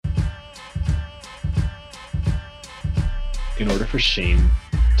In order for shame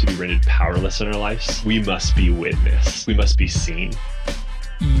to be rendered powerless in our lives, we must be witnessed. We must be seen.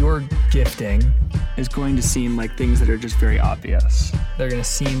 Your gifting is going to seem like things that are just very obvious. They're going to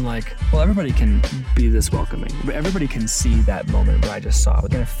seem like, well, everybody can be this welcoming. Everybody can see that moment where I just saw. We're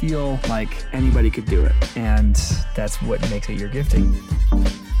going to feel like anybody could do it. And that's what makes it your gifting.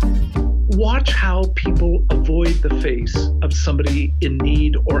 Watch how people avoid the face of somebody in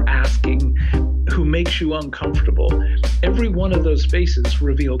need or asking who makes you uncomfortable. Every one of those faces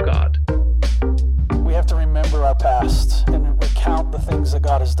reveal God. We have to remember our past and recount the things that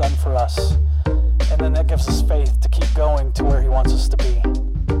God has done for us. And then that gives us faith to keep going to where He wants us to be.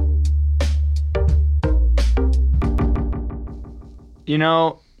 You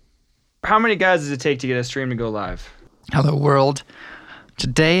know, how many guys does it take to get a stream to go live? Hello, world.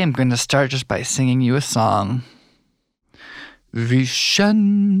 Today I'm going to start just by singing you a song. Wie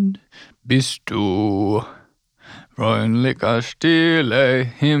schön bist du, freundlicher, stille,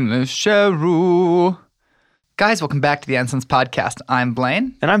 himmlische Ruhe. Guys, welcome back to the Ensign's Podcast. I'm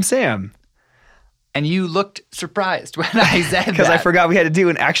Blaine. And I'm Sam. And you looked surprised when I said that. Because I forgot we had to do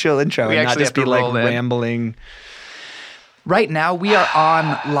an actual intro We and not actually just have be to like roll in. rambling. Right now, we are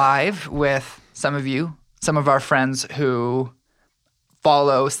on live with some of you, some of our friends who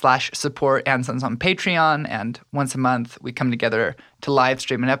follow/support Ensign's on Patreon, and once a month we come together to live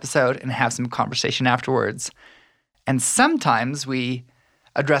stream an episode and have some conversation afterwards. And sometimes we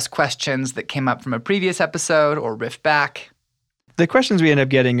address questions that came up from a previous episode or riff back. The questions we end up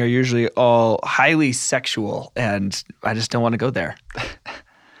getting are usually all highly sexual, and I just don't want to go there.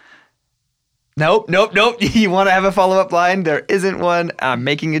 Nope. You want to have a follow-up line? There isn't one. I'm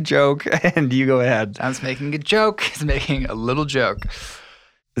making a joke, and you go ahead. Sam's making a joke. He's making a little joke.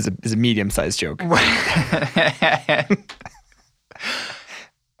 It's a medium-sized joke.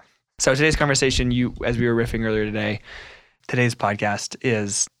 So today's conversation, as we were riffing earlier today, today's podcast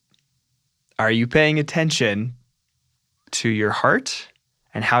is, are you paying attention to your heart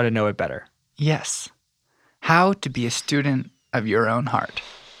and how to know it better? Yes. How to be a student of your own heart.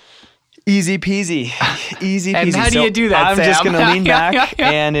 Easy peasy. Easy peasy. And how do you do that, I'm Sam? just going to lean back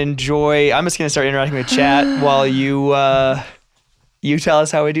and enjoy. I'm just going to start interacting with chat while you tell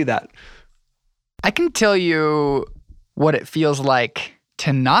us how we do that. I can tell you what it feels like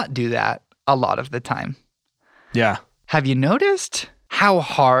to not do that a lot of the time. Yeah. Have you noticed how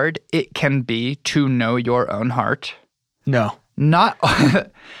hard it can be to know your own heart? No. Not.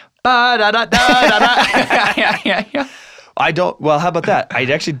 I don't. Well, how about that? I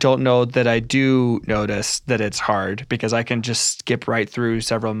actually don't know that I do notice that it's hard, because I can just skip right through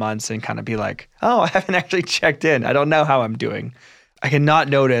several months and kind of be like, oh, I haven't actually checked in. I don't know how I'm doing. I cannot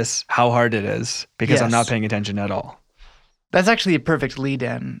notice how hard it is because I'm not paying attention at all. That's actually a perfect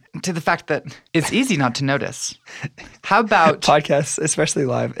lead-in to the fact that it's easy not to notice. How about Podcasts, especially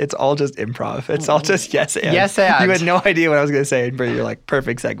live, it's all just improv. It's all just yes and. Yes and. You had no idea what I was going to say, but you're like,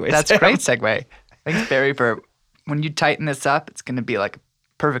 perfect segue. That's a great segue. Thanks, Barry, for when you tighten this up, it's going to be like a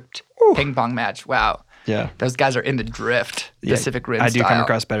perfect ping pong match. Wow. Yeah. Those guys are into drift, Pacific Rim I do style. come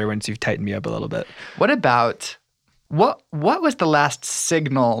across better once you've tightened me up a little bit. What about, what was the last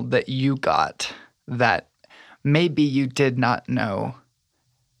signal that you got that maybe you did not know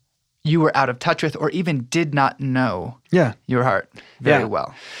you were out of touch with, or even did not know your heart very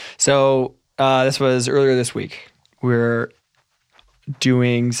well? So this was earlier this week. We're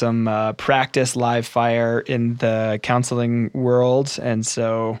doing some practice live fire in the counseling world. And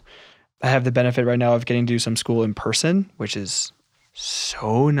so I have the benefit right now of getting to do some school in person, which is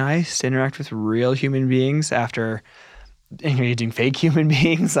so nice to interact with real human beings after engaging fake human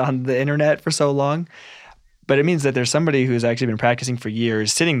beings on the internet for so long. But it means that there's somebody who's actually been practicing for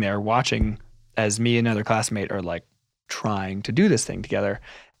years sitting there watching as me and another classmate are like trying to do this thing together.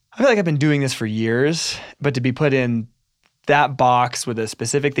 I feel like I've been doing this for years, but to be put in that box with a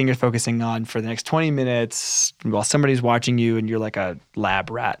specific thing you're focusing on for the next 20 minutes while somebody's watching you and you're like a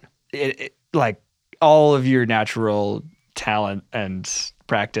lab rat, it like all of your natural talent and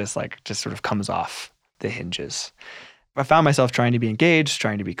practice like just sort of comes off the hinges. I found myself trying to be engaged,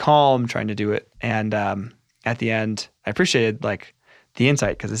 trying to be calm, trying to do it. And at the end, I appreciated like the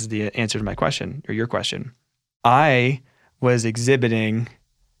insight, because this is the answer to my question or your question. I was exhibiting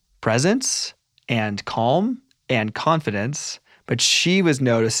presence and calm and confidence, but she was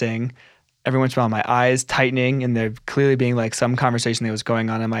noticing every once in a while my eyes tightening and there clearly being like some conversation that was going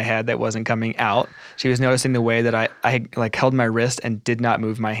on in my head that wasn't coming out. She was noticing the way that I like held my wrist and did not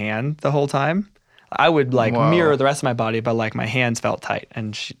move my hand the whole time. I would like mirror the rest of my body, but like my hands felt tight.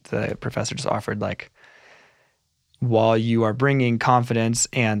 And the professor just offered like, while you are bringing confidence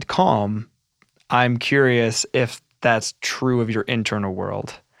and calm, I'm curious if that's true of your internal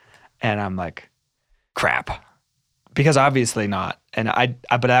world. And I'm like, crap. Because obviously not. And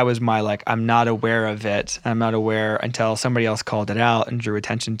but that was my like, I'm not aware of it. I'm not aware until somebody else called it out and drew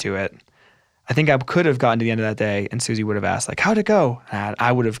attention to it. I think I could have gotten to the end of that day and Susie would have asked like, how'd it go? And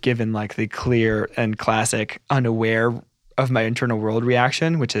I would have given like the clear and classic unaware of my internal world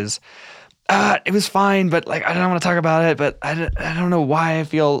reaction, which is, it was fine, but like, I don't want to talk about it, but I don't know why I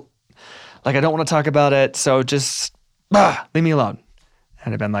feel like I don't want to talk about it. So just leave me alone.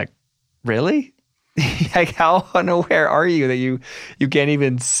 And I've been like, really? Like, how unaware are you that you can't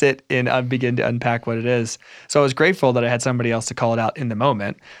even sit and begin to unpack what it is? So I was grateful that I had somebody else to call it out in the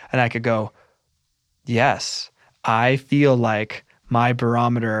moment, and I could go, yes, I feel like my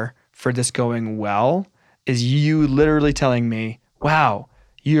barometer for this going well is you literally telling me, wow,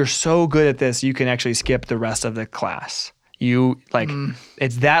 you're so good at this, you can actually skip the rest of the class. You like,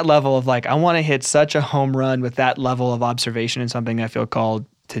 it's that level of like, I want to hit such a home run with that level of observation and something I feel called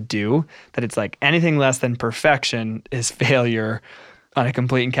to do, that it's like anything less than perfection is failure on a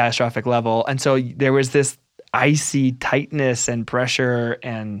complete and catastrophic level. And so there was this icy tightness and pressure,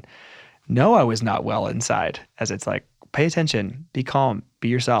 and no, I was not well inside, as it's like, pay attention, be calm, be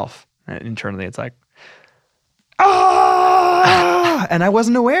yourself. And internally it's like, and I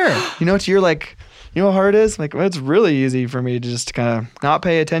wasn't aware. You're like, you know how hard it is? Like, well, it's really easy for me to just kind of not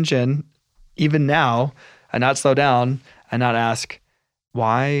pay attention, even now, and not slow down and not ask,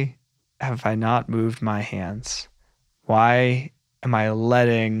 why have I not moved my hands? Why am I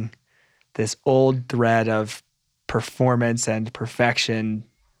letting this old thread of performance and perfection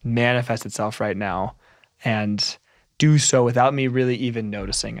manifest itself right now and do so without me really even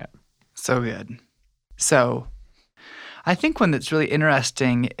noticing it? So good. So I think one that's really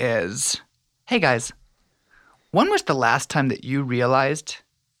interesting is, hey guys, when was the last time that you realized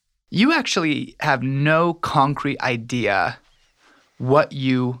you actually have no concrete idea what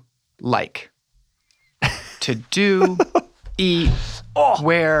you like to do, eat,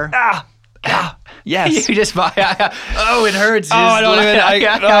 wear? Yes. You just buy. It hurts. I don't even. I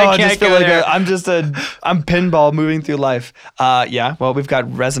can't just feel go like there. I'm pinball moving through life. Yeah. Well, we've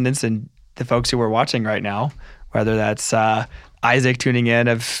got resonance in the folks who are watching right now, whether that's Isaac tuning in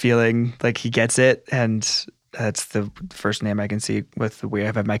of feeling like he gets it, and that's the first name I can see with the way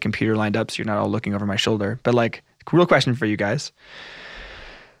I have my computer lined up, so you're not all looking over my shoulder. But like, real question for you guys.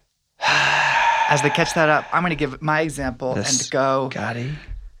 As they catch that up, I'm going to give my example and go. Gotti.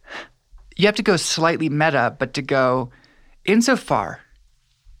 You have to go slightly meta, but to go, insofar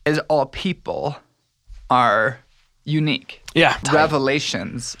as all people are unique,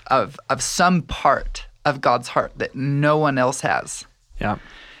 revelations of some part of God's heart that no one else has. Yeah.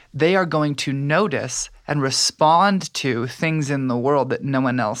 They are going to notice and respond to things in the world that no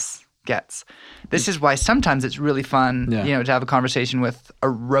one else gets. This is why sometimes it's really fun, to have a conversation with a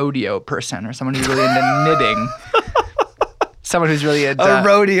rodeo person or someone who's really into knitting. Someone who's really into a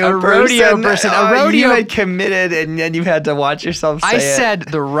rodeo person. A rodeo. You had committed, and then you had to watch yourself say I said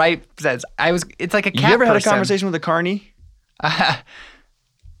the right sense. It's like a cat. You ever had a person. conversation with a carny? I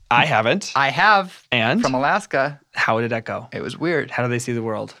haven't. I have. And? From Alaska. How did that go? It was weird. How do they see the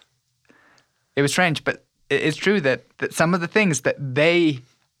world? It was strange, but it's true that some of the things that they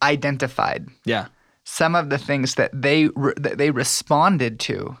identified, some of the things that they responded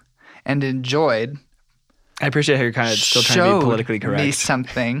to and enjoyed. I appreciate how you're kind of still trying to be politically correct. Me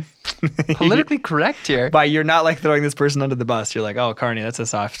something. Politically correct here. But you're not like throwing this person under the bus. You're like, oh, Carney, that's a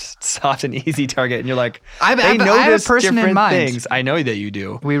soft and easy target. And you're like, I have a person in mind. Things. I know that you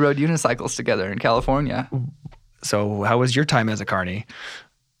do. We rode unicycles together in California. So how was your time as a carny?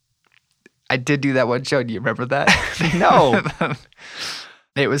 I did do that one show. Do you remember that? No.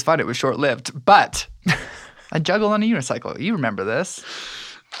 It was fun. It was short-lived. But I juggled on a unicycle. You remember this.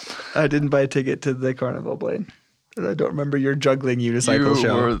 I didn't buy a ticket to the carnival, Blaine. I don't remember your juggling unicycle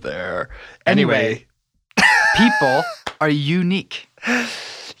show. You were there. Anyway, people are unique.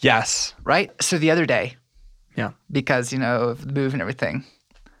 Yes. Right? So the other day, because, of the move and everything,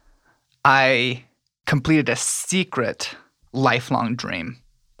 I completed a secret lifelong dream,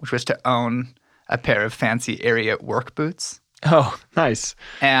 which was to own a pair of fancy Ariat work boots. Oh, nice.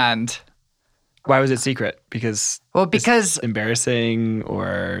 And why was it secret? Because it's embarrassing,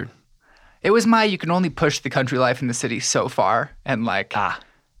 or it was you can only push the country life in the city so far, and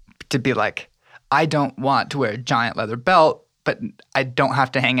to be like, I don't want to wear a giant leather belt, but I don't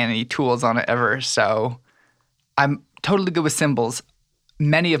have to hang any tools on it ever. So I'm totally good with symbols.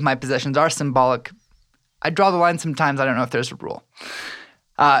 Many of my possessions are symbolic. I draw the line sometimes. I don't know if there's a rule.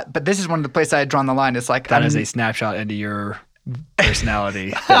 But this is one of the places I had drawn the line. It's like that is a snapshot into your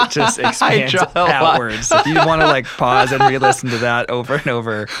personality that just expands draw a lot. outwards. If you want to like pause and re-listen to that over and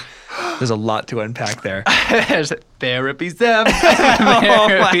over, there's a lot to unpack there. There's Therapy Sam. Oh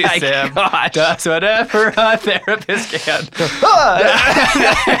Therapy my Sam gosh. does whatever a therapist can.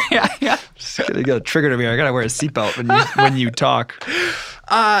 You got a trigger to me. I gotta wear a seatbelt when you talk.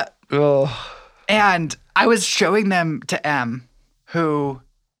 And I was showing them to M, who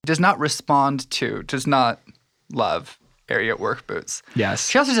does not love area work boots. Yes.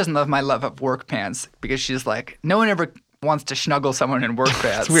 She also doesn't love my love of work pants because she's like, no one ever wants to snuggle someone in work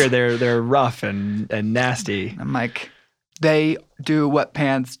pants. It's weird. They're rough and nasty. I'm like, they do what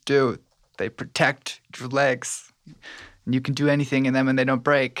pants do. They protect your legs. And you can do anything in them and they don't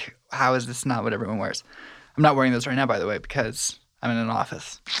break. How is this not what everyone wears? I'm not wearing those right now, by the way, because I'm in an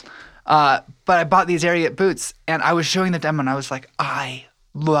office. But I bought these Ariat boots and I was showing them to Emma and I was like, I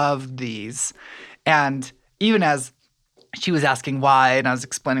love these. And even as she was asking why and I was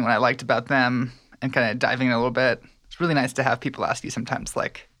explaining what I liked about them and kind of diving in a little bit, it's really nice to have people ask you sometimes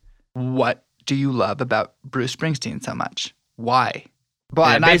like, what do you love about Bruce Springsteen so much? Why?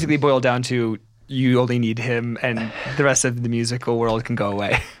 And it basically boiled down to you only need him and the rest of the musical world can go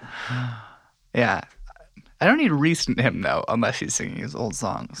away. Yeah. I don't need recent him though, unless he's singing his old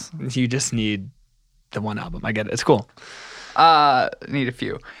songs. You just need the one album. I get it. It's cool. Need a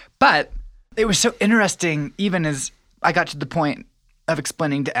few. But it was so interesting, even as I got to the point of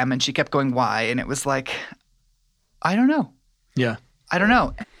explaining to Em and she kept going, why? And it was like, I don't know. Yeah. I don't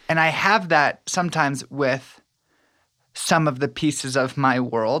know. And I have that sometimes with some of the pieces of my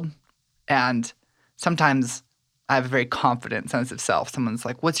world. And sometimes I have a very confident sense of self. Someone's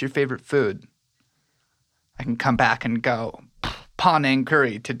like, what's your favorite food? I can come back and go, Panang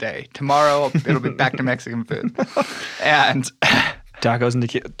curry today. Tomorrow, it'll be back to Mexican food. And tacos and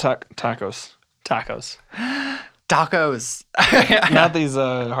tacos. Tacos. Not these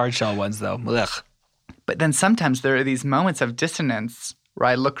hard shell ones, though. Ugh. But then sometimes there are these moments of dissonance where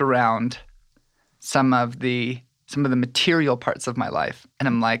I look around some of the material parts of my life, and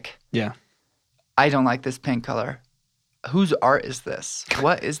I'm like, yeah, I don't like this paint color. Whose art is this?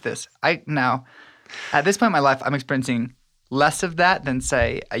 What is this? Now, at this point in my life, I'm experiencing less of that than,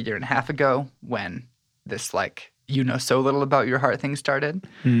 say, a year and a half ago when this, like, you know so little about your heart thing started.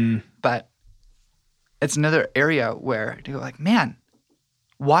 But it's another area where you go like, man,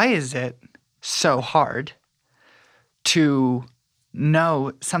 why is it so hard to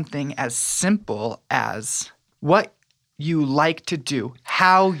know something as simple as what you like to do,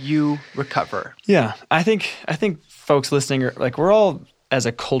 how you recover? Yeah, I think folks listening are like, we're all as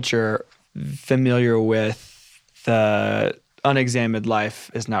a culture familiar with the unexamined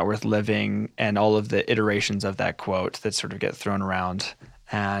life is not worth living and all of the iterations of that quote that sort of get thrown around.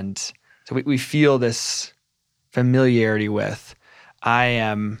 And so we feel this familiarity with, I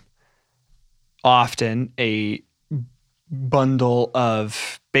am often a bundle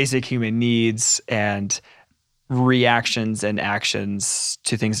of basic human needs and reactions and actions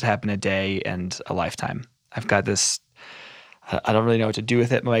to things that happen a day and a lifetime. I've got this, I don't really know what to do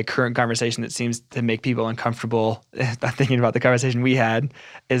with it. My current conversation that seems to make people uncomfortable, not thinking about the conversation we had,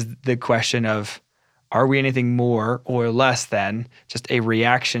 is the question of, are we anything more or less than just a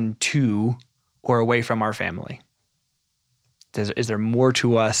reaction to or away from our family? Is there more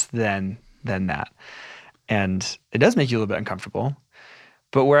to us than that? And it does make you a little bit uncomfortable.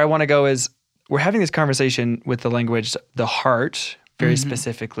 But where I want to go is, we're having this conversation with the language, the heart, very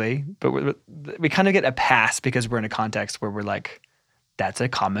specifically, but we kind of get a pass because we're in a context where we're like, that's a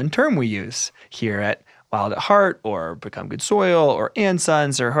common term we use here at Wild at Heart or Become Good Soil or And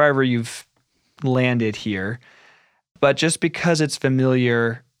Sons or however you've landed here. But just because it's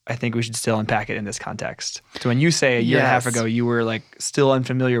familiar, I think we should still unpack it in this context. So when you say a year and a half ago, you were like still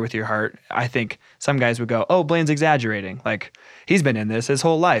unfamiliar with your heart, I think some guys would go, oh, Blaine's exaggerating. Like, he's been in this his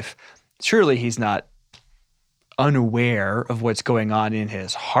whole life. Surely he's not unaware of what's going on in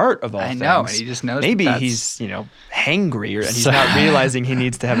his heart of all things. I know, and he just knows. Maybe he's, hangry and he's not realizing he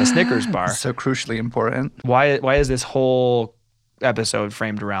needs to have a Snickers bar. So crucially important. Why is this whole episode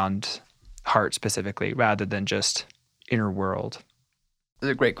framed around heart specifically rather than just inner world?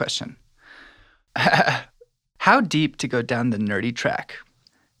 That's a great question. How deep to go down the nerdy track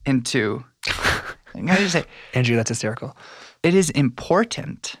into, how do you say? Andrew, that's hysterical. It is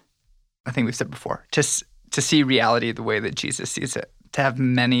important, I think we've said before, to see reality the way that Jesus sees it, to have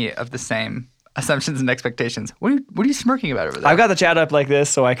many of the same assumptions and expectations. What are you smirking about over there? I've got the chat up like this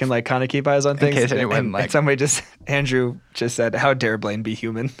so I can kind of keep eyes on things. In case anyone and somebody Andrew just said, how dare Blaine be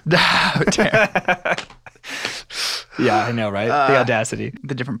human? How dare. Yeah, I know, right? The audacity.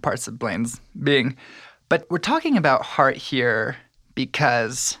 The different parts of Blaine's being. But we're talking about heart here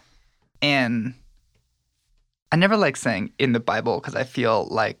because I never like saying in the Bible because I feel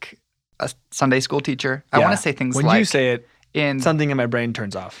like a Sunday school teacher. I want to say things when like... you say it, in something in my brain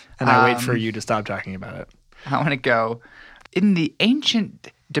turns off, and I wait for you to stop talking about it. I want to go, in the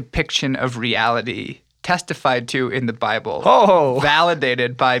ancient depiction of reality testified to in the Bible,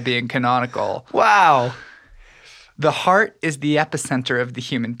 validated by being canonical. Wow. The heart is the epicenter of the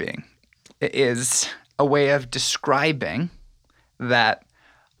human being. It is a way of describing that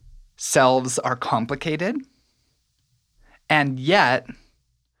selves are complicated, and yet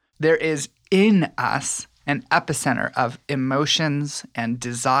there is in us an epicenter of emotions and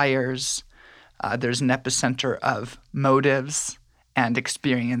desires. There's an epicenter of motives and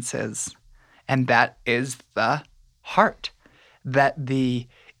experiences, and that is the heart. That the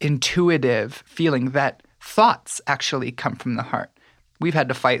intuitive feeling that thoughts actually come from the heart. We've had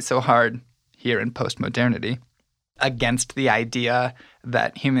to fight so hard here in postmodernity against the idea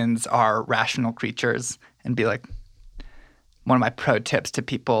that humans are rational creatures and be like, one of my pro tips to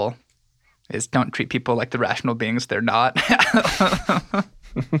people is don't treat people like the rational beings they're not.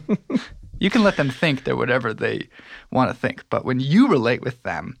 You can let them think they're whatever they want to think, but when you relate with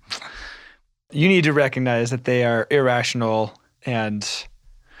them, you need to recognize that they are irrational and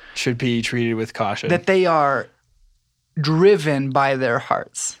should be treated with caution. That they are driven by their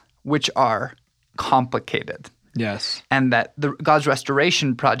hearts, which are complicated. Yes. And that God's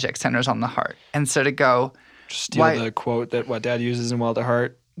restoration project centers on the heart. And so to go... Steal the quote that what Dad uses in Wild at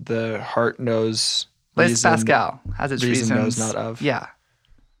Heart, the heart knows Blaise Pascal has its reasons. Knows not of. Yeah.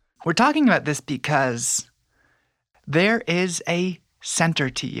 We're talking about this because there is a center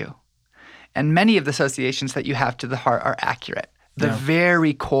to you. And many of the associations that you have to the heart are accurate. The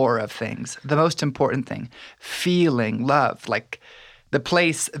very core of things, the most important thing, feeling love, like the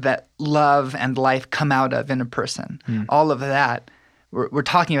place that love and life come out of in a person. All of that, we're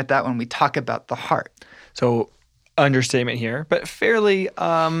talking about that when we talk about the heart. So understatement here, but fairly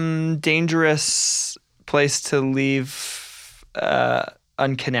dangerous place to leave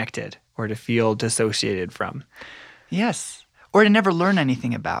unconnected or to feel dissociated from. Yes. Or to never learn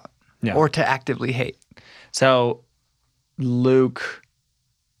anything about or to actively hate. So Luke,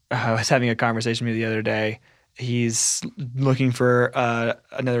 I was having a conversation with me the other day. He's looking for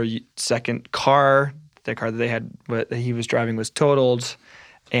another second car. The car that they had, what he was driving was totaled.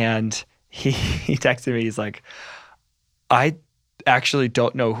 And he texted me, he's like, I actually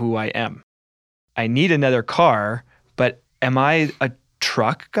don't know who I am. I need another car, but am I a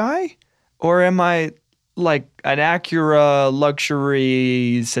truck guy? Or am I like an Acura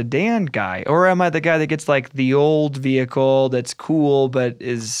luxury sedan guy? Or am I the guy that gets like the old vehicle that's cool but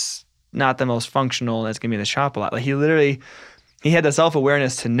is not the most functional and that's going to be in the shop a lot? Like he had the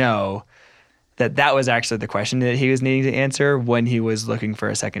self-awareness to know that was actually the question that he was needing to answer when he was looking for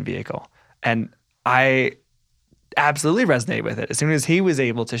a second vehicle. And I absolutely resonated with it. As soon as he was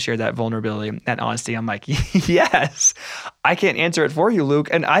able to share that vulnerability, that honesty, I'm like, yes, I can't answer it for you, Luke.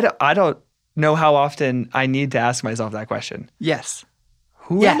 And I don't know how often I need to ask myself that question. Yes.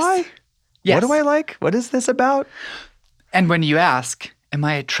 Who am I? Yes. What do I like? What is this about? And when you ask, am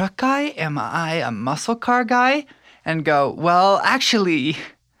I a truck guy? Am I a muscle car guy? And go, well, actually...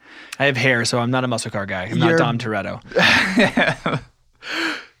 I have hair, so I'm not a muscle car guy. I'm not Dom Toretto.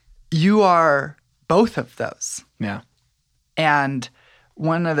 You are both of those. Yeah. And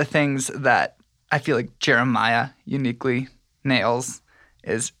one of the things that I feel like Jeremiah uniquely nails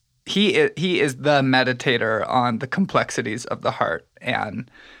is he is the meditator on the complexities of the heart.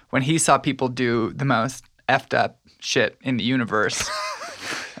 And when he saw people do the most effed up shit in the universe...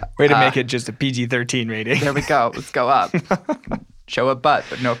 Way to make it just a PG-13 rating. There we go. Let's go up. Show a butt,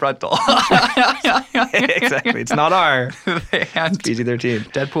 but no frontal. Exactly. It's not R. It's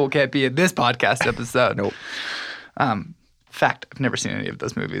PG-13. Deadpool can't be in this podcast episode. Nope. Fact, I've never seen any of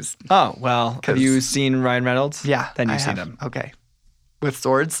those movies. Oh, well, have you seen Ryan Reynolds? Yeah. Then you've seen him. Okay. With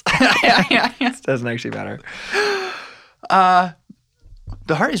swords? It doesn't actually matter. The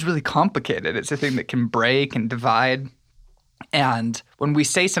heart is really complicated. It's a thing that can break and divide. And when we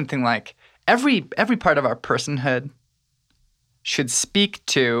say something like, every part of our personhood should speak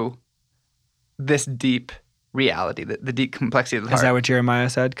to this deep reality, the deep complexity of the heart. Is that what Jeremiah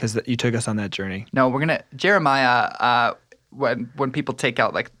said? Because you took us on that journey. No, we're going to... Jeremiah, when people take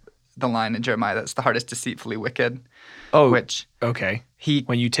out like the line in Jeremiah, that's the heart is deceitfully wicked. Oh, which okay.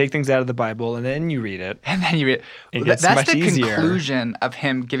 When you take things out of the Bible and then you read it. And then you read it. Gets that's much the easier. Conclusion of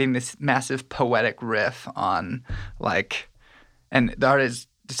him giving this massive poetic riff on like... And the heart is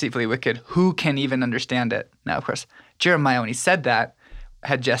deceitfully wicked. Who can even understand it? Now, of course, Jeremiah, when he said that,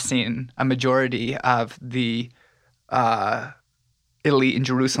 had just seen a majority of the elite in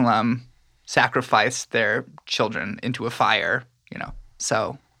Jerusalem sacrifice their children into a fire,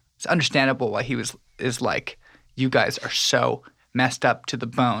 So it's understandable why he is like, you guys are so messed up to the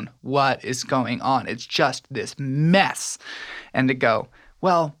bone. What is going on? It's just this mess. And to go,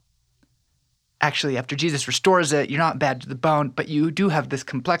 well, actually, after Jesus restores it, you're not bad to the bone, but you do have this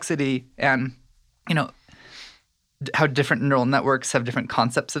complexity and, how different neural networks have different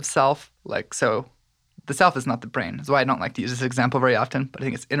concepts of self. Like, so the self is not the brain. That's why I don't like to use this example very often, but I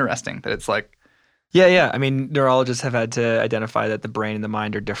think it's interesting that it's like, Yeah. I mean, neurologists have had to identify that the brain and the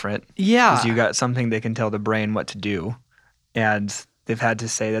mind are different. yeah. Because you got something that can tell the brain what to do. And they've had to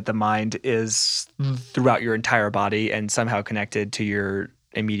say that the mind is throughout your entire body and somehow connected to your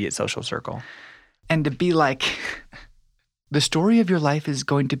immediate social circle. And to be like, the story of your life is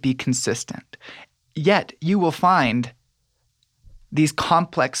going to be consistent. Yet you will find these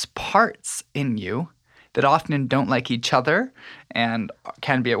complex parts in you that often don't like each other and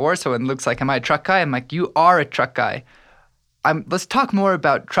can be at war. So it looks like, am I a truck guy? I'm like, you are a truck guy. Let's talk more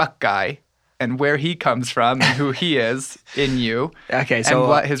about truck guy and where he comes from and who he is in you. Okay, so and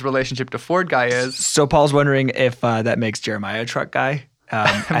what his relationship to Ford guy is. So Paul's wondering if that makes Jeremiah a truck guy.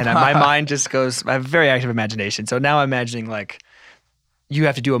 And my mind just goes, I have a very active imagination. So now I'm imagining like you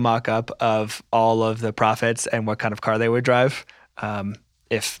have to do a mock-up of all of the prophets and what kind of car they would drive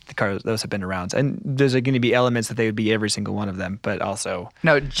if the cars, those have been around. And there's going to be elements that they would be every single one of them, but also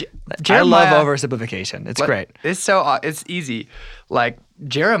No, Jeremiah, I love oversimplification. It's great. It's easy. Like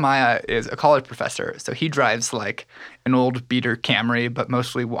Jeremiah is a college professor, so he drives like an old beater Camry, but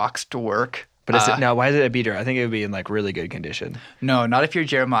mostly walks to work. But why is it a beater? I think it would be in like really good condition. No, not if you're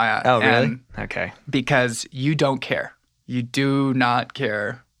Jeremiah. Oh, really? Okay. Because you don't care. You do not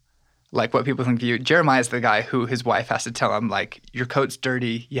care like what people think of you. Jeremiah's the guy who his wife has to tell him like, your coat's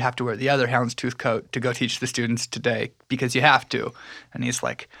dirty. You have to wear the other houndstooth coat to go teach the students today because you have to. And he's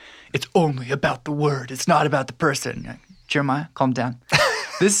like, it's only about the word. It's not about the person. Like, Jeremiah, calm down.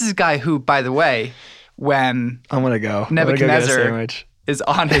 This is a guy who, by the way, when I'm going to go. Nebuchadnezzar is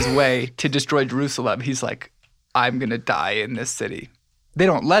on his way to destroy Jerusalem, he's like, I'm going to die in this city. They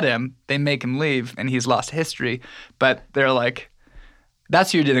don't let him. They make him leave, and he's lost history. But they're like,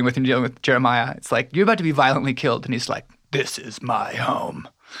 that's who you're dealing with when you're dealing with Jeremiah. It's like, you're about to be violently killed. And he's like, this is my home.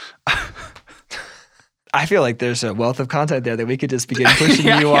 I feel like there's a wealth of content there that we could just begin pushing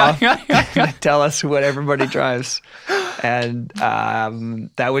you off and tell us what everybody drives. And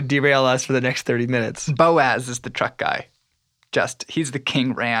that would derail us for the next 30 minutes. Boaz is the truck guy. He's the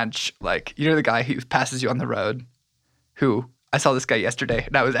King Ranch. Like, the guy who passes you on the road who, I saw this guy yesterday,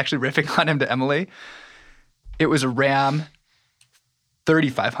 and I was actually riffing on him to Emily. It was a Ram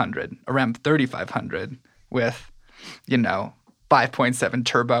 3500 with, 5.7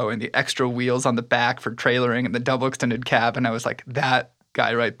 turbo and the extra wheels on the back for trailering and the double extended cab. And I was like, that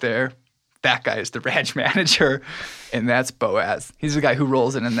guy right there, that guy is the ranch manager. And that's Boaz. He's the guy who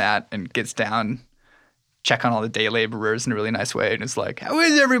rolls in that and gets down, check on all the day laborers in a really nice way. And it's like, how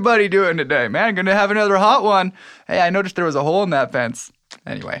is everybody doing today, man? Gonna have another hot one. Hey, I noticed there was a hole in that fence.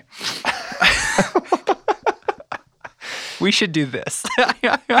 Anyway. We should do this.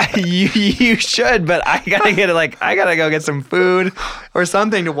 You should, but I gotta go get some food or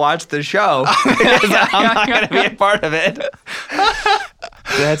something to watch the show because I'm not gonna be a part of it.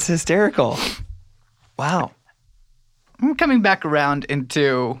 That's hysterical. Wow. I'm coming back around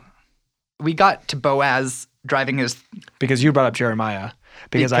we got to Boaz driving his... Because you brought up Jeremiah.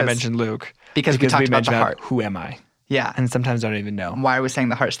 Because I mentioned Luke. Because we talked about the heart. Who am I? Yeah. And sometimes I don't even know. Why are we saying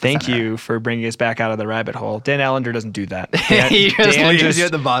the heart's the Thank center? you for bringing us back out of the rabbit hole. Dan Allender doesn't do that. He just leaves you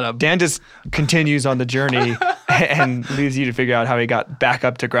at the bottom. Dan just continues on the journey and leaves you to figure out how he got back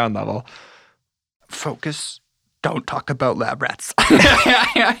up to ground level. Focus. Don't talk about lab rats. You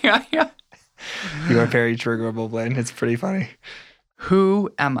are very triggerable, Blaine. It's pretty funny. Who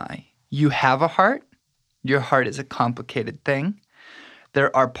am I? You have a heart. Your heart is a complicated thing.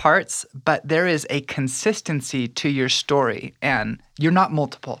 There are parts, but there is a consistency to your story. And you're not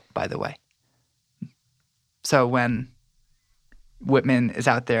multiple, by the way. So when Whitman is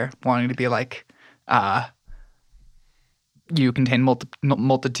out there wanting to be like, you contain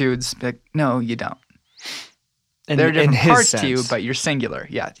multitudes, like, no, you don't. There are different parts to you, but you're singular.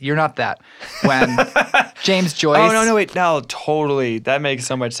 Yeah, you're not that. When James Joyce... Oh, no, wait. No, totally. That makes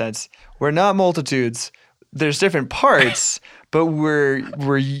so much sense. We're not multitudes. There's different parts, but we're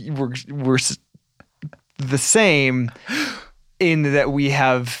the same in that we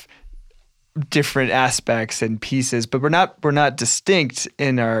have different aspects and pieces, but we're not distinct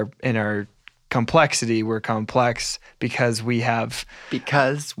in our complexity. We're complex because we have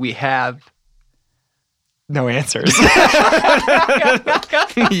no answers.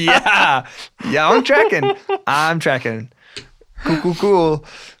 Yeah, I'm tracking. Cool.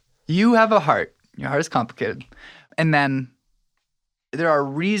 You have a heart. Your heart is complicated. And then there are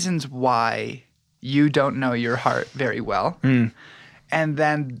reasons why you don't know your heart very well. And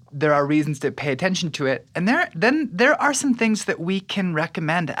then there are reasons to pay attention to it. And there are some things that we can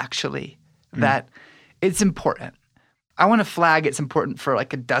recommend, actually, that it's important. I want to flag it's important for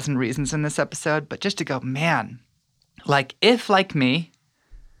like a dozen reasons in this episode, but just to go, man, like if, like me,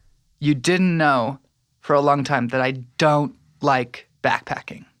 you didn't know for a long time that I don't like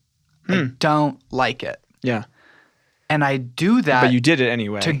backpacking. I don't like it. Yeah. And I do that. But you did it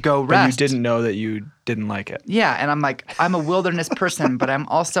anyway. To go But rest. you didn't know that you didn't like it. Yeah, and I'm like, I'm a wilderness person, but I'm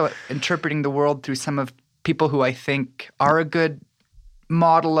also interpreting the world through some of people who I think are a good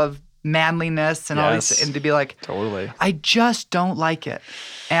model of manliness and all these, and to be like, Totally. I just don't like it.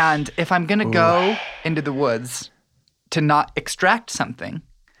 And if I'm going to go into the woods to not extract something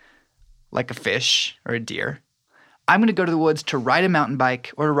like a fish or a deer, I'm going to go to the woods to ride a mountain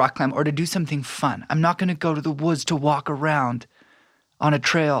bike or to rock climb or to do something fun. I'm not going to go to the woods to walk around on a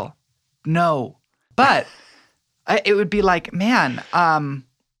trail. No. But it would be like, man,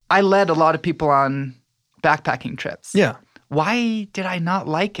 I led a lot of people on backpacking trips. Yeah. Why did I not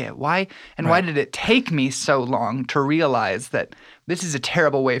like it? Why did it take me so long to realize that this is a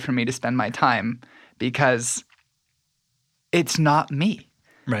terrible way for me to spend my time because it's not me.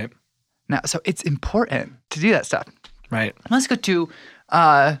 Right. Now, so it's important to do that stuff. Right. Let's go to,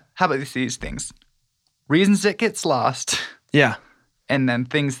 how about these things? Reasons it gets lost, Yeah. and then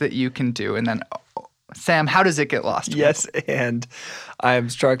things that you can do. And then, Sam, how does it get lost? Yes, and I'm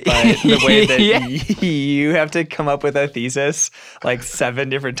struck by the way that you have to come up with a thesis like 7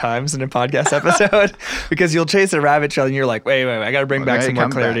 different times in a podcast episode because you'll chase a rabbit trail and you're like, wait, I got to bring back some more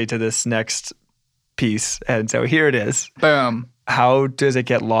clarity to this next piece. And so here it is. Boom. How does it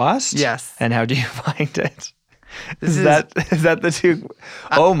get lost? Yes. And how do you find it? Is that the two?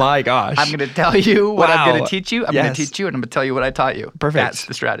 Oh my gosh. I'm going to tell you what I'm going Wow. to teach you. I'm going to teach you, and I'm going to tell you what I taught you. Perfect. That's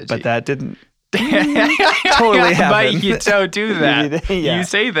the strategy. But that didn't totally happen. But you don't do that. Yeah. You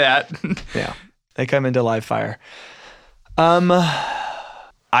say that. Yeah. They come into live fire.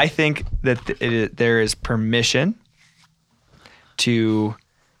 I think that there is permission to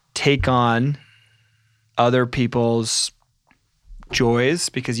take on other people's joys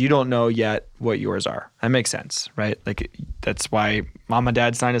because you don't know yet what yours are. That makes sense, right? Like that's why mom and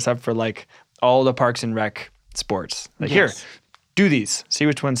dad signed us up for like all the Parks and Rec sports. Like here, do these, see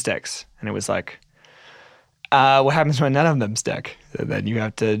which one sticks. And it was like, what happens when none of them stick? And then you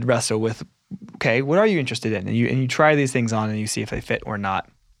have to wrestle with, okay, what are you interested in? And you try these things on and you see if they fit or not.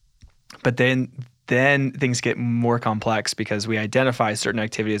 But then things get more complex because we identify certain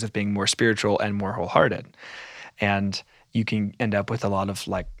activities as being more spiritual and more wholehearted. And you can end up with a lot of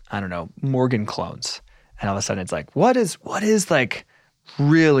like, I don't know, Morgan clones. And all of a sudden it's like, what is like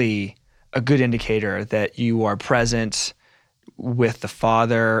really a good indicator that you are present with the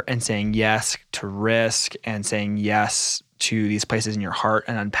Father and saying yes to risk and saying yes to these places in your heart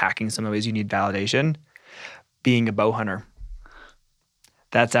and unpacking some of ways you need validation? Being a bow hunter.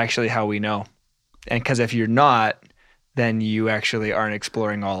 That's actually how we know. And because if you're not, then you actually aren't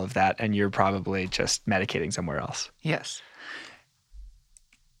exploring all of that and you're probably just medicating somewhere else. Yes.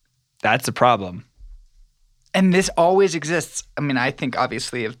 That's a problem. And this always exists. I mean, I think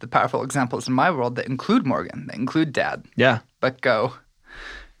obviously of the powerful examples in my world that include Morgan, that include Dad. Yeah. But go,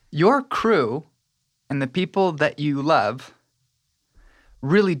 your crew and the people that you love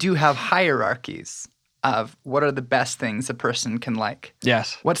really do have hierarchies of what are the best things a person can like.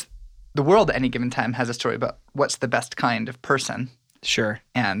 Yes. What's the world at any given time has a story about what's the best kind of person. Sure.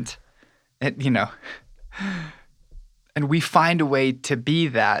 And, and we find a way to be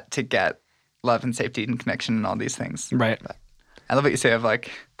that, to get love and safety and connection and all these things. Right. But I love what you say of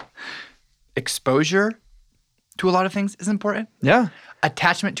like exposure to a lot of things is important. Yeah.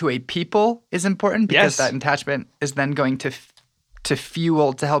 Attachment to a people is important because that attachment is then going to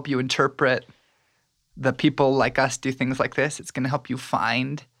fuel, to help you interpret the people like us do things like this. It's going to help you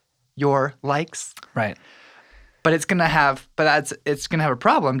find your likes. Right. But it's going to have a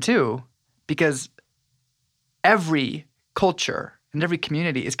problem too, because every culture and every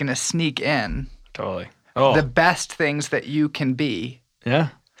community is going to sneak in Totally. the best things that you can be. Yeah.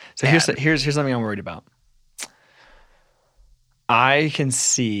 So here's something I'm worried about. I can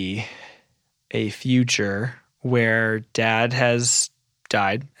see a future where Dad has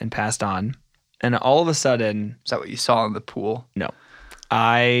died and passed on, and all of a sudden, Is that what you saw in the pool? no,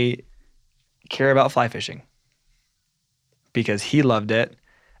 I care about fly fishing because he loved it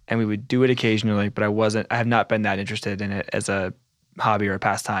and we would do it occasionally, but I have not been that interested in it as a hobby or a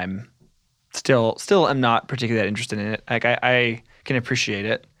pastime. Still am not particularly that interested in it. Like I can appreciate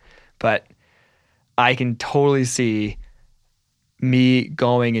it, but I can totally see me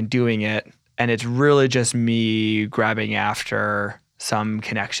going and doing it, and it's really just me grabbing after some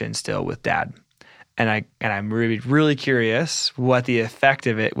connection still with Dad. And I'm really, really curious what the effect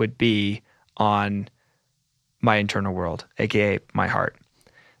of it would be on my internal world, aka my heart.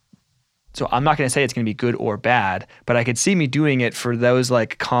 So I'm not going to say it's going to be good or bad, but I could see me doing it for those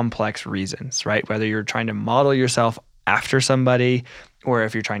like complex reasons, right? Whether you're trying to model yourself after somebody, or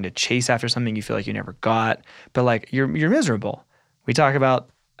if you're trying to chase after something you feel like you never got, but like you're miserable. We talk about,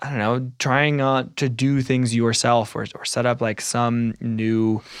 I don't know, trying to do things yourself or set up like some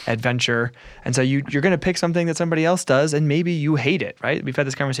new adventure. And so you're going to pick something that somebody else does and maybe you hate it, right? We've had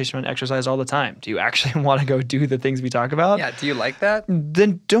this conversation on exercise all the time. Do you actually want to go do the things we talk about? Yeah. Do you like that?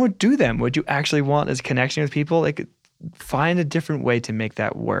 Then don't do them. What you actually want is connection with people. Like find a different way to make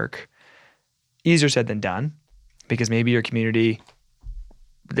that work. Easier said than done, because maybe your community,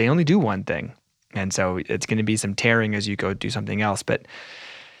 they only do one thing. And so it's going to be some tearing as you go do something else. But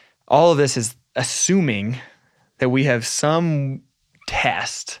all of this is assuming that we have some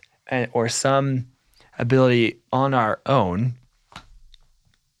test or some ability on our own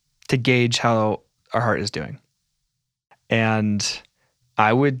to gauge how our heart is doing. And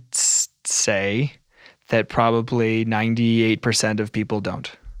I would say that probably 98% of people don't,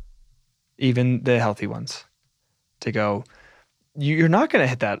 even the healthy ones, to go, you're not going to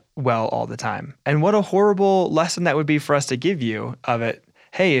hit that well all the time. And what a horrible lesson that would be for us to give you of it.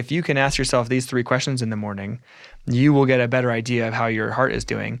 Hey, if you can ask yourself these 3 questions in the morning, you will get a better idea of how your heart is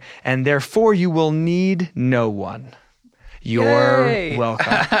doing. And therefore, you will need no one. You're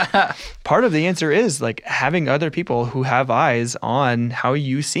welcome. Part of the answer is like having other people who have eyes on how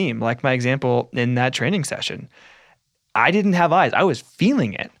you seem. Like my example in that training session. I didn't have eyes. I was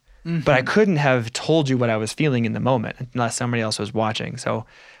feeling it, but I couldn't have told you what I was feeling in the moment unless somebody else was watching. So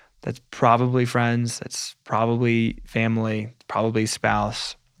that's probably friends, that's probably family, probably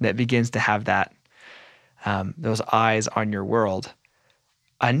spouse that begins to have that, those eyes on your world.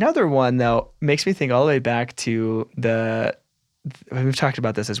 Another one, though, makes me think all the way back to we've talked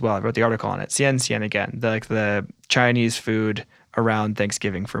about this as well. I wrote the article on it, Xian again, the Chinese food around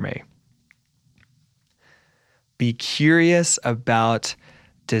Thanksgiving for me. Be curious about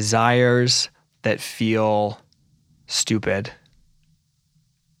desires that feel stupid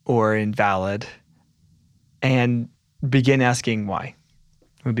or invalid, and begin asking why.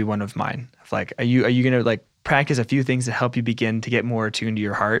 Would be one of mine. Of like, are you going to like practice a few things to help you begin to get more attuned to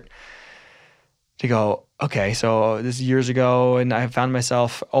your heart? To go, okay, so this is years ago, and I found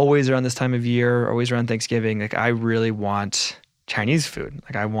myself always around this time of year, always around Thanksgiving. Like, I really want Chinese food.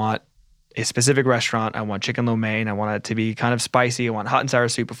 Like, I want a specific restaurant. I want chicken lo mein. I want it to be kind of spicy. I want hot and sour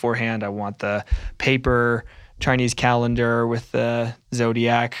soup beforehand. I want the paper Chinese calendar with the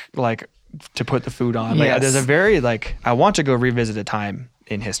zodiac, like, to put the food on. Like, Yes. there's a very, like, I want to go revisit a time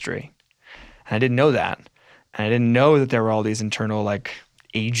in history. And I didn't know that. And I didn't know that there were all these internal, like,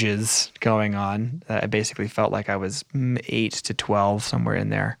 ages going on. I basically felt like I was 8 to 12, somewhere in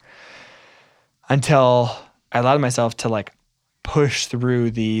there. Until I allowed myself to, like, push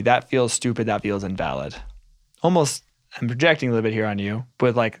through that feels stupid, that feels invalid. Almost, I'm projecting a little bit here on you,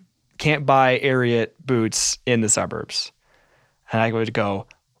 but, like, can't buy Ariat boots in the suburbs. And I would go,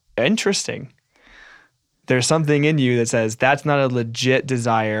 interesting. There's something in you that says that's not a legit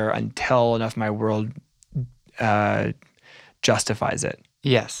desire until enough my world justifies it.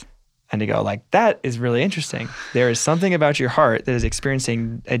 Yes. And to go, like, that is really interesting. There is something about your heart that is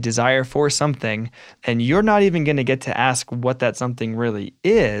experiencing a desire for something, and you're not even going to get to ask what that something really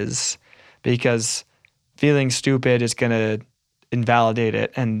is, because feeling stupid is going to invalidate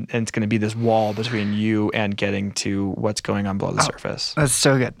it, and it's going to be this wall between you and getting to what's going on below the surface. That's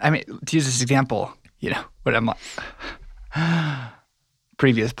so good. I mean, to use this example, what I'm like,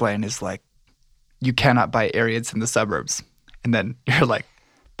 previous plan is like, you cannot buy Ariats in the suburbs. And then you're like,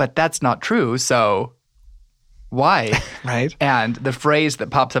 but that's not true, so why? Right? And the phrase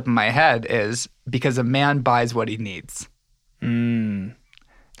that pops up in my head is, because a man buys what he needs. And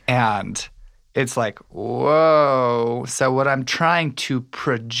it's like, whoa. So what I'm trying to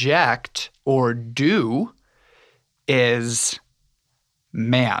project or do is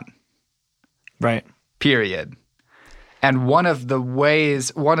man. Right. Period. And one of the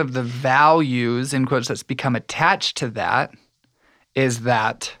values, in quotes, that's become attached to that is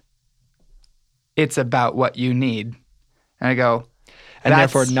that it's about what you need. And I go, And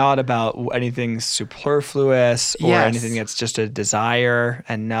therefore not about anything superfluous or Yes. anything that's just a desire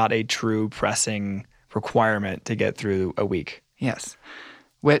and not a true pressing requirement to get through a week. Yes.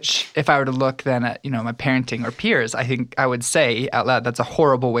 Which, if I were to look then at, my parenting or peers, I think I would say out loud, that's a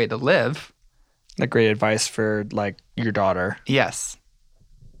horrible way to live. Like great advice for like your daughter. Yes.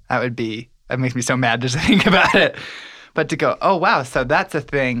 That makes me so mad just to think about it. But to go, oh, wow, so that's a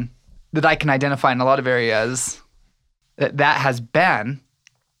thing that I can identify in a lot of areas that has been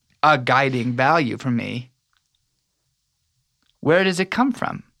a guiding value for me. Where does it come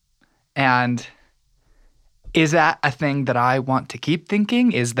from? And is that a thing that I want to keep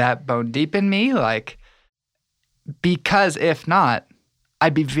thinking? Is that bone deep in me? Because if not,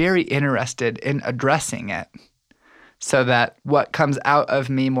 I'd be very interested in addressing it so that what comes out of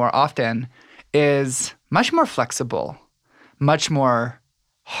me more often is much more flexible, much more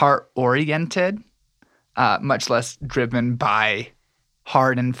heart-oriented, much less driven by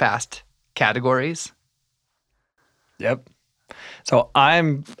hard and fast categories. Yep. So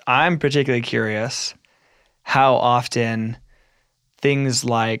I'm particularly curious how often things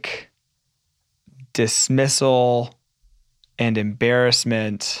like dismissal and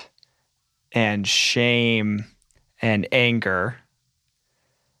embarrassment and shame and anger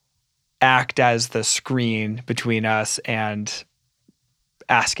act as the screen between us and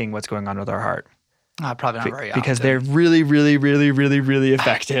asking what's going on with our heart. Probably not very often. Because they're really, really, really, really, really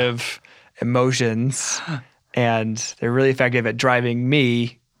effective emotions, and they're really effective at driving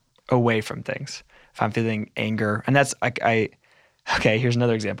me away from things. If I'm feeling anger, and that's okay, here's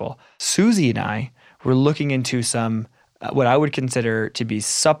another example. Susie and I were looking into some what I would consider to be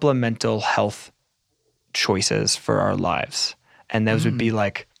supplemental health choices for our lives. And those would be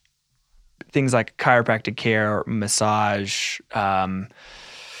like things like chiropractic care, massage,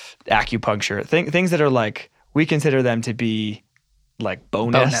 acupuncture, things that are like, we consider them to be like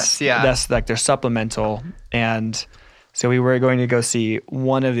bonus. Yeah. That's like they're supplemental. And so we were going to go see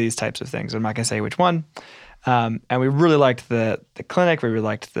one of these types of things. I'm not going to say which one. And we really liked the clinic. We really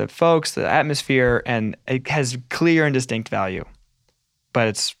liked the folks, the atmosphere, and it has clear and distinct value. But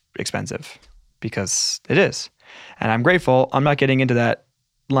it's expensive because it is. And I'm grateful. I'm not getting into that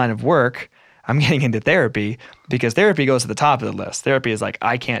line of work. I'm getting into therapy because therapy goes to the top of the list. Therapy is like,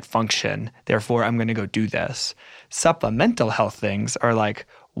 I can't function, therefore I'm going to go do this. Supplemental health things are like,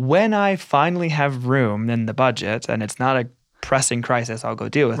 when I finally have room in the budget and it's not a pressing crisis, I'll go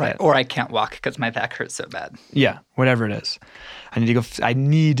deal with it. Or I can't walk because my back hurts so bad. Yeah, whatever it is. I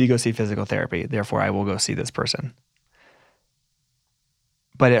need to go see physical therapy. Therefore, I will go see this person.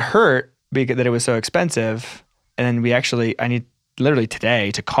 But it hurt because that it was so expensive. And then I need literally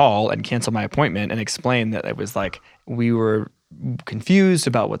today to call and cancel my appointment and explain that it was like we were confused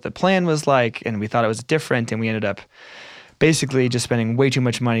about what the plan was like and we thought it was different, and we ended up basically just spending way too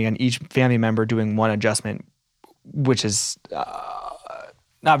much money on each family member doing one adjustment, which is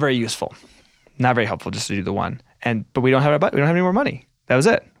not very useful, not very helpful just to do the one. But we don't have any more money. That was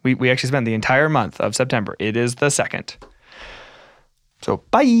it. We actually spent the entire month of September. It is the 2nd. So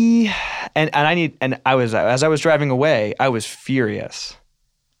bye. And as I was driving away, I was furious.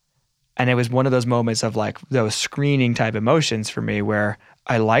 And it was one of those moments of like those screening type emotions for me where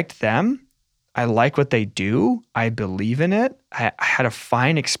I liked them. I like what they do. I believe in it. I had a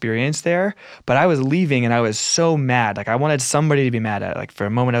fine experience there, but I was leaving and I was so mad. Like I wanted somebody to be mad at. Like for a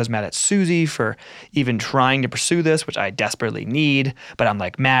moment I was mad at Susie for even trying to pursue this, which I desperately need, but I'm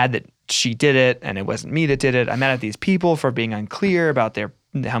like mad that she did it and it wasn't me that did it. I'm mad at these people for being unclear about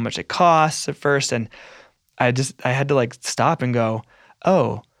how much it costs at first. And I had to like stop and go,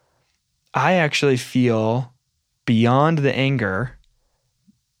 oh, I actually feel beyond the anger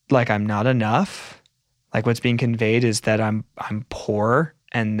like I'm not enough. Like what's being conveyed is that I'm poor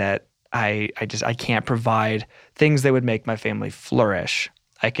and that I can't provide things that would make my family flourish.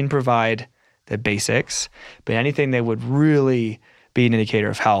 I can provide the basics, but anything that would really be an indicator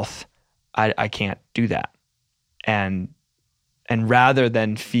of health, I can't do that. And rather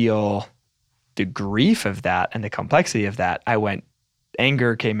than feel the grief of that and the complexity of that,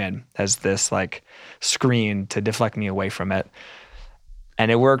 anger came in as this like screen to deflect me away from it. And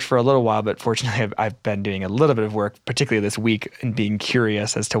it worked for a little while, but fortunately I've been doing a little bit of work, particularly this week, and being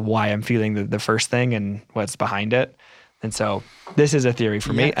curious as to why I'm feeling the first thing and what's behind it. And so this is a theory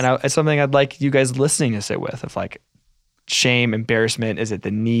for me. And it's something I'd like you guys listening to sit with, of like shame, embarrassment. Is it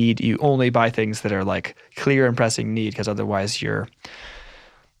the need? You only buy things that are like clear and pressing need, because otherwise you're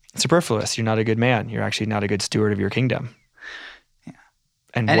superfluous. You're not a good man. You're actually not a good steward of your kingdom. Yeah.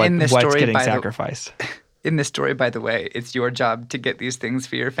 And what's story, getting sacrificed? In this story, by the way, it's your job to get these things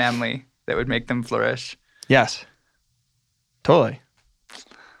for your family that would make them flourish. Yes. Totally.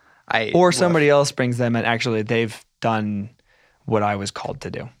 Or somebody else brings them and actually they've done what I was called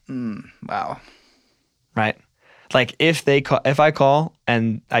to do. Wow. Right? Like if I call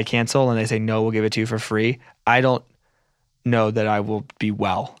and I cancel and they say, no, we'll give it to you for free, I don't know that I will be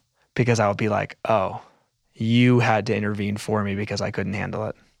well because I will be like, oh, you had to intervene for me because I couldn't handle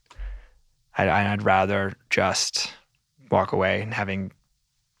it. I'd rather just walk away and having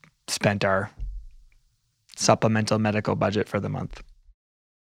spent our supplemental medical budget for the month.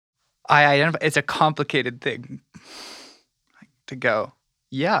 I identify it's a complicated thing to go,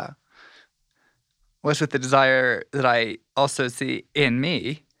 yeah. What's with the desire that I also see in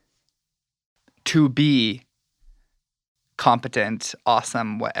me to be competent,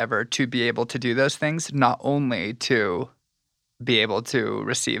 awesome, whatever, to be able to do those things, not only to be able to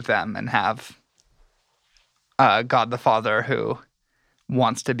receive them and have God the Father who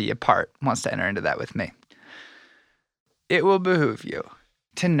wants to be a part, wants to enter into that with me. It will behoove you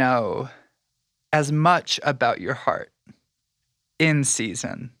to know as much about your heart in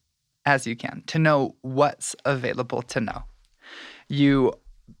season as you can, to know what's available to know. You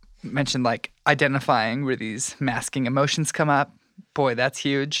mentioned like identifying where these masking emotions come up. Boy, that's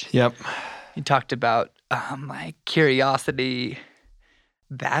huge. Yep. You talked about like curiosity.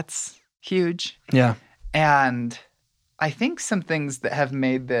 That's huge. Yeah. And I think some things that have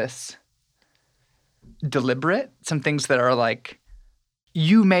made this deliberate, some things that are like,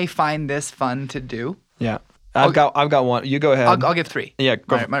 you may find this fun to do. Yeah. I've got one. You go ahead. I'll give three. Yeah,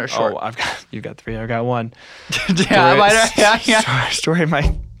 go. Mine are short. Oh, you've got three. I've got one. Story of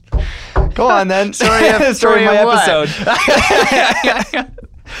my. Go on then. Story of my what? episode.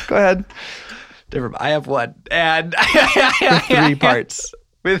 Go ahead. Never mind. I have one, and With 3 parts,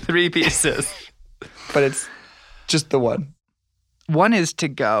 with 3 pieces. but it's just the one. One is to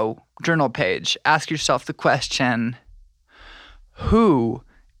go journal page. Ask yourself the question: who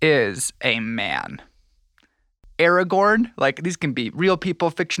is a man? Aragorn, like these can be real people,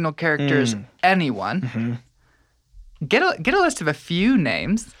 fictional characters, anyone. Mm-hmm. Get a list of a few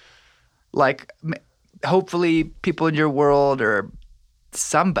names, like hopefully people in your world or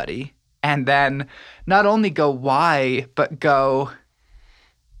somebody, and then not only go why, but go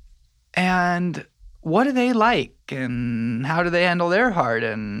and what do they like and how do they handle their heart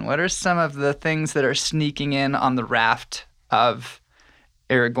and what are some of the things that are sneaking in on the raft of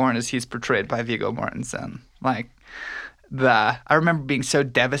Aragorn as he's portrayed by Viggo Mortensen. Like I remember being so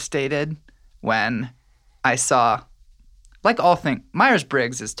devastated when I saw, like all things,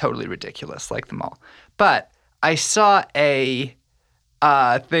 Myers-Briggs is totally ridiculous, like them all. But I saw a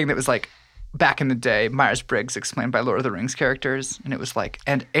thing that was like, back in the day, Myers-Briggs explained by Lord of the Rings characters, and it was like,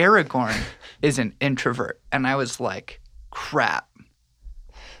 and Aragorn is an introvert. And I was like, crap.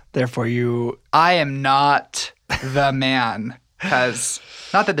 Therefore I am not the man. Because,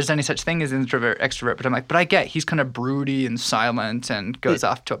 not that there's any such thing as introvert, extrovert, but I'm like, but I get he's kind of broody and silent and goes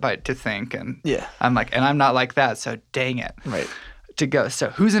off to think. And yeah. I'm like, and I'm not like that, so dang it. Right. To go. So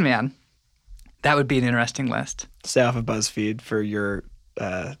who's a man? That would be an interesting list. Stay off of BuzzFeed for your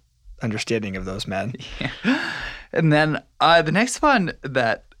understanding of those men. Yeah. And then the next one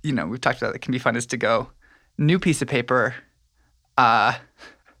that, we've talked about that can be fun is to go, new piece of paper,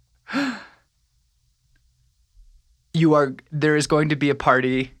 there is going to be a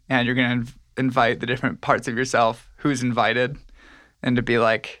party and you're going to invite the different parts of yourself, who's invited, and to be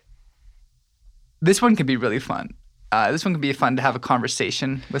like, this one can be really fun. This one can be fun to have a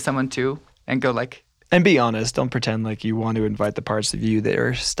conversation with someone too and go like. And be honest. Don't pretend like you want to invite the parts of you that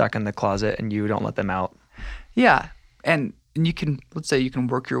are stuck in the closet and you don't let them out. Yeah. And you can, let's say you can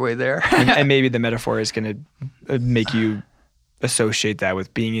work your way there. and maybe the metaphor is going to make you associate that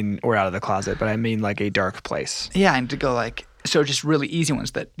with being in or out of the closet, but I mean like a dark place. Yeah, and to go like, so just really easy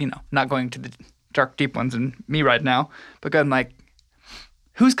ones that, not going to the dark, deep ones in me right now, but going like,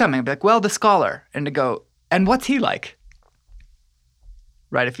 who's coming? Be like, well, the scholar. And to go, and what's he like?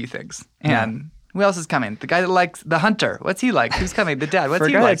 Write a few things. And who else is coming? The guy that likes the hunter. What's he like? Who's coming? The dad. What's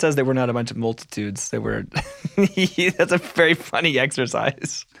he like? For a guy that says that we're not a bunch of multitudes, that we're, that's a very funny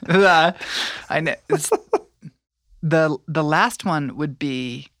exercise. I know. The last one would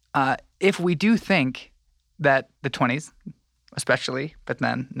be if we do think that the 20s, especially, but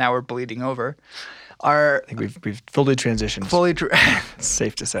then now we're bleeding over, are. I think we've fully transitioned. It's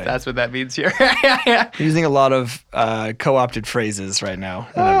safe to say. That's what that means here. Using a lot of co-opted phrases right now,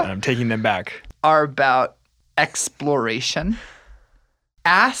 and I'm taking them back. Are about exploration.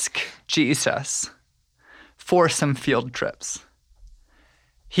 Ask Jesus for some field trips.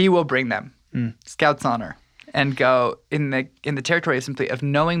 He will bring them. Scout's honor. And go in the territory of simply of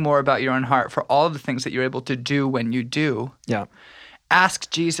knowing more about your own heart for all of the things that you're able to do when you do. Yeah.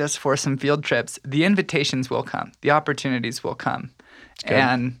 ask Jesus for some field trips, the invitations will come, the opportunities will come.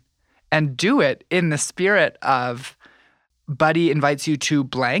 And do it in the spirit of Buddy invites you to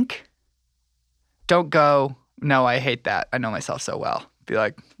blank. Don't go, no, I hate that. I know myself so well. Be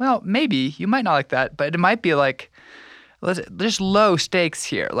like, well, maybe you might not like that, but it might be like, there's low stakes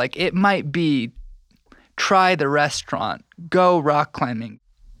here. Like it might be try the restaurant, go rock climbing.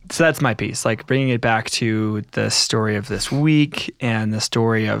 So that's my piece, like bringing it back to the story of this week and the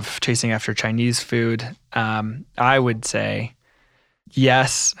story of chasing after Chinese food. I would say,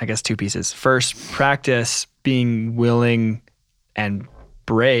 yes, I guess two pieces. First, practice being willing and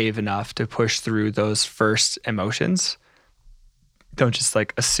brave enough to push through those first emotions. Don't just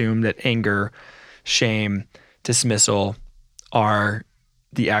like assume that anger, shame, dismissal are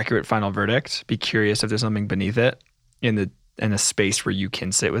the accurate final verdict. Be curious if there's something beneath it in a space where you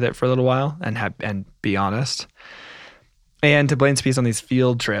can sit with it for a little while and be honest. And to Blaine's piece on these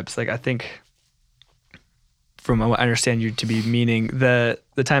field trips, like I think from what I understand you to be meaning, the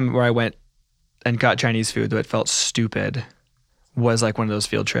time where I went and got Chinese food that felt stupid was like one of those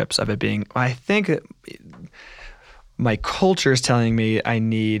field trips of it being, I think that my culture is telling me I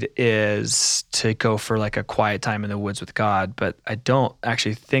need is to go for like a quiet time in the woods with God, but I don't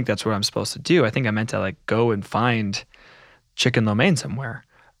actually think that's what I'm supposed to do. I think I meant to like go and find chicken lo mein somewhere.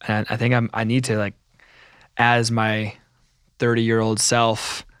 And I think I need to like, as my 30-year-old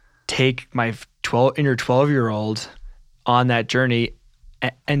self, take my inner 12-year-old on that journey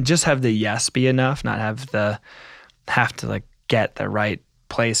and just have the yes be enough, not have to like get the right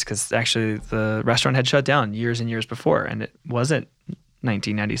place, because actually the restaurant had shut down years and years before and it wasn't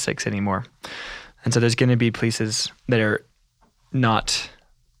 1996 anymore. And so there's going to be places that are not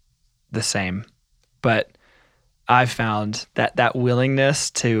the same, but I've found that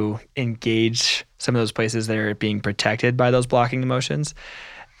willingness to engage some of those places that are being protected by those blocking emotions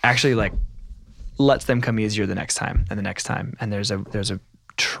actually like lets them come easier the next time and the next time. And there's a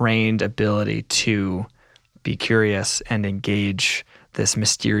trained ability to be curious and engage this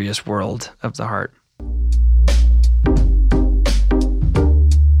mysterious world of the heart.